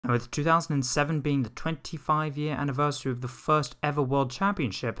And with 2007 being the 25-year anniversary of the first ever World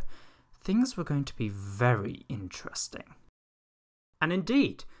Championship, things were going to be very interesting. And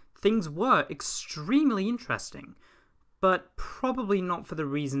indeed, things were extremely interesting, but probably not for the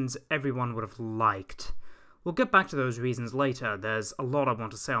reasons everyone would have liked. We'll get back to those reasons later, there's a lot I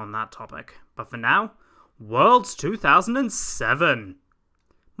want to say on that topic. But for now, Worlds 2007!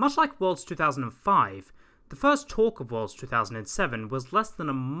 Much like Worlds 2005, the first talk of Worlds 2007 was less than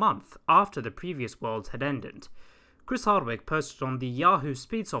a month after the previous Worlds had ended. Chris Hardwick posted on the Yahoo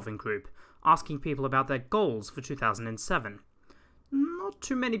Speed Solving group, asking people about their goals for 2007. Not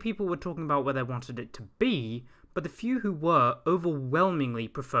too many people were talking about where they wanted it to be, but the few who were overwhelmingly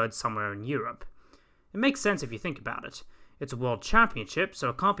preferred somewhere in Europe. It makes sense if you think about it. It's a World Championship, so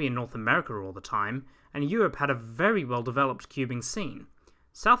it can't be in North America all the time, and Europe had a very well-developed cubing scene.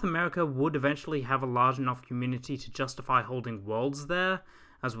 South America would eventually have a large enough community to justify holding Worlds there,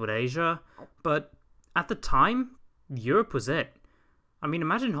 as would Asia, but at the time, Europe was it. I mean,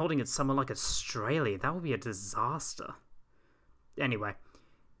 imagine holding it somewhere like Australia, that would be a disaster. Anyway,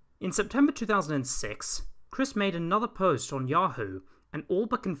 in September 2006, Chris made another post on Yahoo and all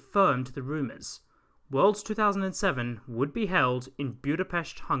but confirmed the rumours. Worlds 2007 would be held in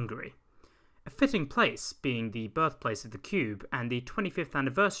Budapest, Hungary. A fitting place, being the birthplace of the Cube and the 25th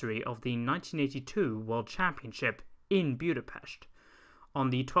anniversary of the 1982 World Championship in Budapest. On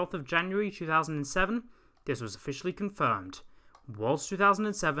the 12th of January 2007, this was officially confirmed. Worlds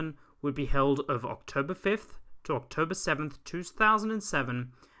 2007 would be held of October 5th to October 7th,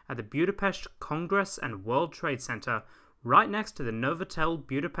 2007 at the Budapest Congress and World Trade Center, right next to the Novotel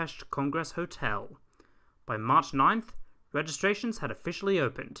Budapest Congress Hotel. By March 9th, registrations had officially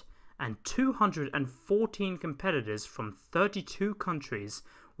opened, and 214 competitors from 32 countries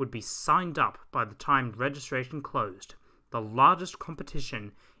would be signed up by the time registration closed, the largest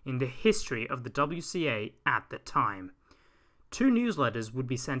competition in the history of the WCA at the time. 2 newsletters would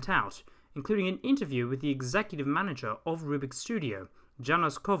be sent out, including an interview with the executive manager of Rubik's Studio,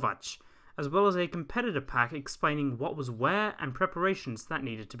 Janos Kovac, as well as a competitor pack explaining what was where and preparations that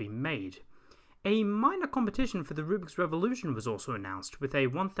needed to be made. A minor competition for the Rubik's Revolution was also announced, with a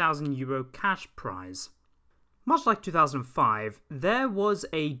 €1,000 cash prize. Much like 2005, there was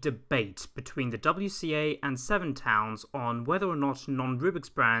a debate between the WCA and 7 Towns on whether or not non-Rubik's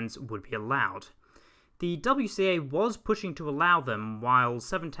brands would be allowed. The WCA was pushing to allow them, while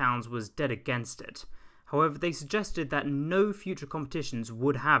 7 Towns was dead against it. However, they suggested that no future competitions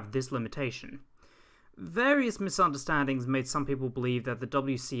would have this limitation. Various misunderstandings made some people believe that the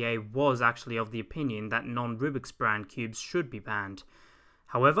WCA was actually of the opinion that non-Rubik's brand cubes should be banned.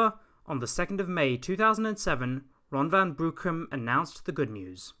 However, on the 2nd of May 2007, Ron van Broekum announced the good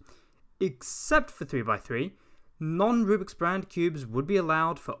news. Except for 3x3, non-Rubik's brand cubes would be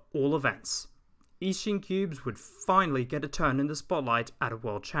allowed for all events. Ishin cubes would finally get a turn in the spotlight at a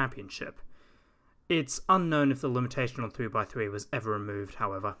World Championship. It's unknown if the limitation on 3x3 was ever removed,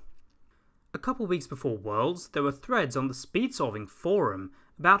 however. A couple weeks before Worlds, there were threads on the Speed Solving forum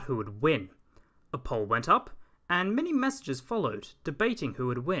about who would win. A poll went up, and many messages followed, debating who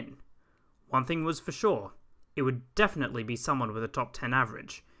would win. One thing was for sure, it would definitely be someone with a top 10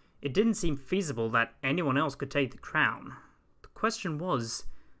 average. It didn't seem feasible that anyone else could take the crown. The question was,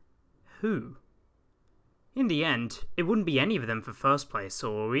 who? In the end, it wouldn't be any of them for first place,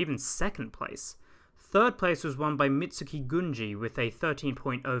 or even second place. Third place was won by Mitsuki Gunji with a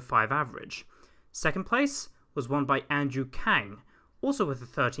 13.05 average. Second place was won by Andrew Kang, also with a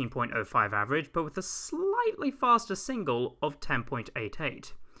 13.05 average, but with a slightly faster single of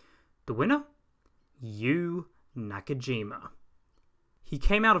 10.88. The winner? Yu Nakajima. He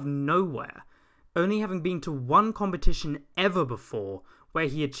came out of nowhere, only having been to one competition ever before, where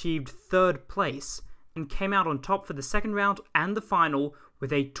he achieved third place, and came out on top for the second round and the final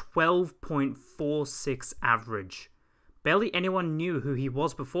with a 12.46 average. Barely anyone knew who he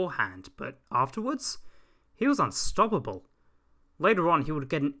was beforehand, but afterwards, he was unstoppable. Later on, he would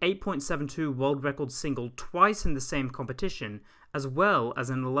get an 8.72 world record single twice in the same competition, as well as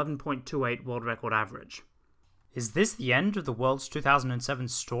an 11.28 world record average. Is this the end of the Worlds 2007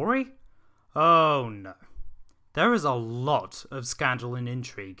 story? Oh no. There is a lot of scandal and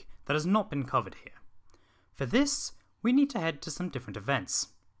intrigue that has not been covered here. For this, we need to head to some different events.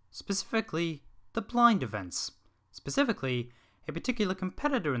 Specifically, the blind events. Specifically, a particular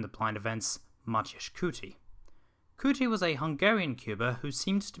competitor in the blind events, Maciej Kuti. Kuti was a Hungarian cuber who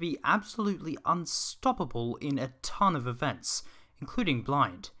seemed to be absolutely unstoppable in a ton of events, including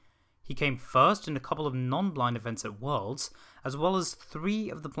blind. He came first in a couple of non-blind events at Worlds, as well as 3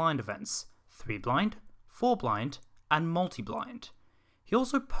 of the blind events, 3 blind, 4 blind, and multi-blind. He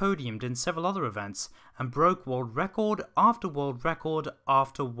also podiumed in several other events and broke world record after world record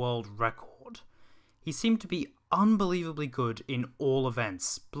after world record. He seemed to be unbelievably good in all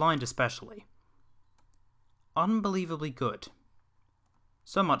events, blind especially. Unbelievably good.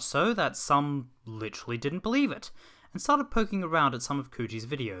 So much so that some literally didn't believe it, and started poking around at some of Coochie's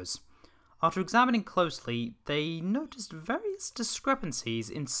videos. After examining closely, they noticed various discrepancies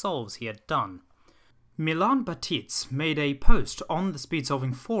in solves he had done. Milan Batits made a post on the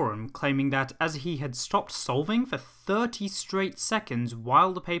speed-solving forum claiming that as he had stopped solving for 30 straight seconds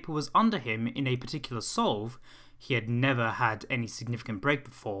while the paper was under him in a particular solve, he had never had any significant break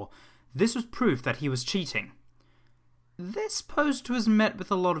before, this was proof that he was cheating. This post was met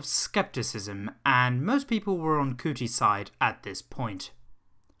with a lot of skepticism, and most people were on Coochie's side at this point.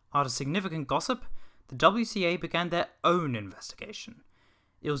 After significant gossip, the WCA began their own investigation.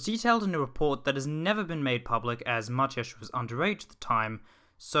 It was detailed in a report that has never been made public as Maciej was underage at the time,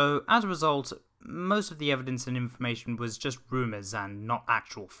 so as a result, most of the evidence and information was just rumours and not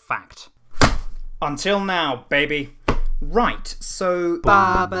actual fact. Until now, baby. Right, so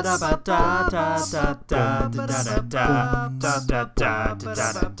there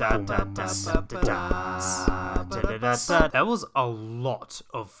was a lot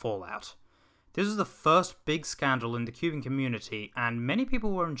of fallout. This was the first big scandal in the Cuban community, and many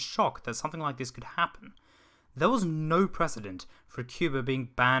people were in shock that something like this could happen. There was no precedent for Cuba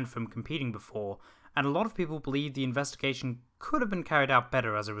being banned from competing before, and a lot of people believed the investigation could have been carried out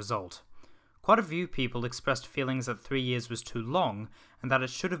better as a result. Quite a few people expressed feelings that 3 years was too long, and that it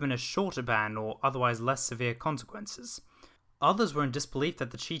should have been a shorter ban or otherwise less severe consequences. Others were in disbelief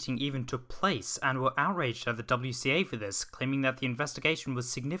that the cheating even took place, and were outraged at the WCA for this, claiming that the investigation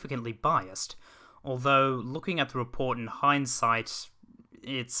was significantly biased. Although, looking at the report in hindsight,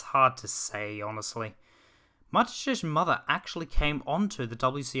 it's hard to say, honestly. Maciej's mother actually came onto the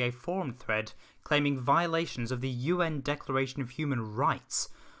WCA forum thread, claiming violations of the UN Declaration of Human Rights.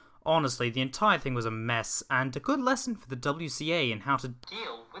 Honestly, the entire thing was a mess, and a good lesson for the WCA in how to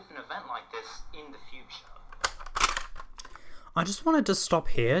deal with an event like this in the future. I just wanted to stop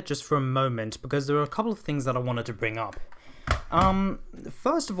here just for a moment because there are a couple of things that I wanted to bring up.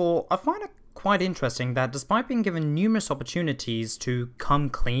 First of all, I find it quite interesting that despite being given numerous opportunities to come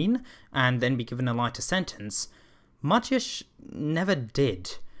clean and then be given a lighter sentence, Maciej never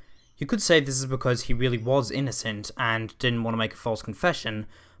did. You could say this is because he really was innocent and didn't want to make a false confession,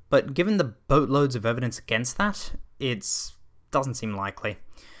 but given the boatloads of evidence against that, it doesn't seem likely.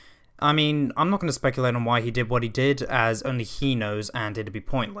 I mean, I'm not going to speculate on why he did what he did, as only he knows, and it'd be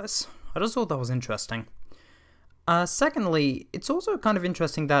pointless. I just thought that was interesting. Secondly, it's also kind of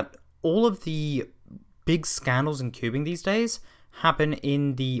interesting that all of the big scandals in cubing these days happen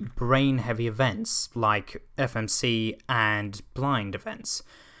in the brain-heavy events, like FMC and blind events.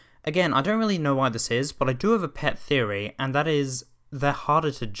 Again, I don't really know why this is, but I do have a pet theory, and that is they're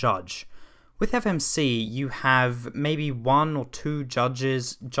harder to judge. With FMC, you have maybe 1 or 2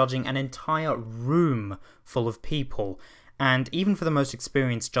 judges judging an entire room full of people, and even for the most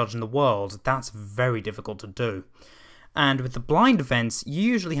experienced judge in the world, that's very difficult to do. And with the blind events, you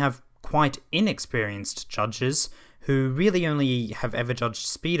usually have quite inexperienced judges who really only have ever judged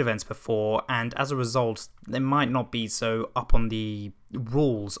speed events before, and as a result, they might not be so up on the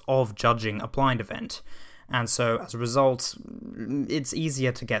rules of judging a blind event. And so, as a result, it's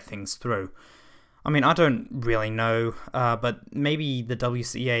easier to get things through. I mean, I don't really know, but maybe the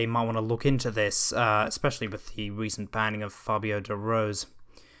WCA might want to look into this, especially with the recent banning of Fabio de Rose.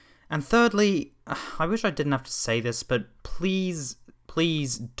 And thirdly, I wish I didn't have to say this, but please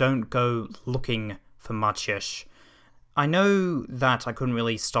don't go looking for Maciej. I know that I couldn't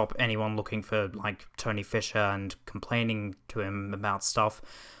really stop anyone looking for, like, Tony Fisher and complaining to him about stuff,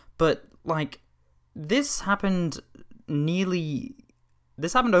 but, like, this happened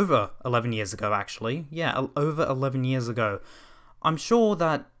over 11 years ago, actually. Yeah, over 11 years ago. I'm sure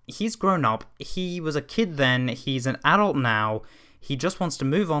that he's grown up, he was a kid then, he's an adult now, he just wants to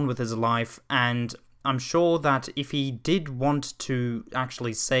move on with his life, and I'm sure that if he did want to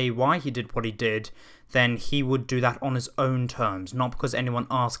actually say why he did what he did, then he would do that on his own terms, not because anyone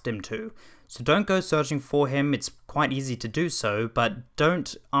asked him to. So don't go searching for him, it's quite easy to do so, but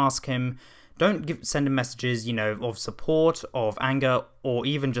don't ask him. Don't send him messages, of support, of anger, or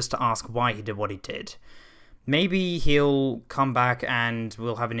even just to ask why he did what he did. Maybe he'll come back and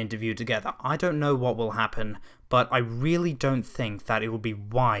we'll have an interview together. I don't know what will happen, but I really don't think that it would be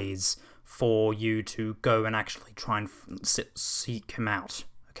wise for you to go and actually try and seek him out.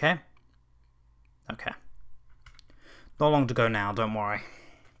 Okay? Okay. Not long to go now, don't worry.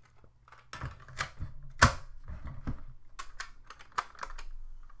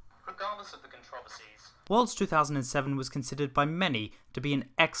 regardless of the controversies, Worlds 2007 was considered by many to be an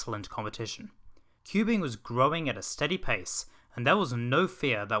excellent competition. Cubing was growing at a steady pace, and there was no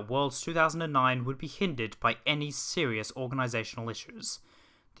fear that Worlds 2009 would be hindered by any serious organisational issues.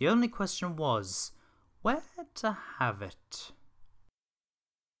 The only question was, where to have it?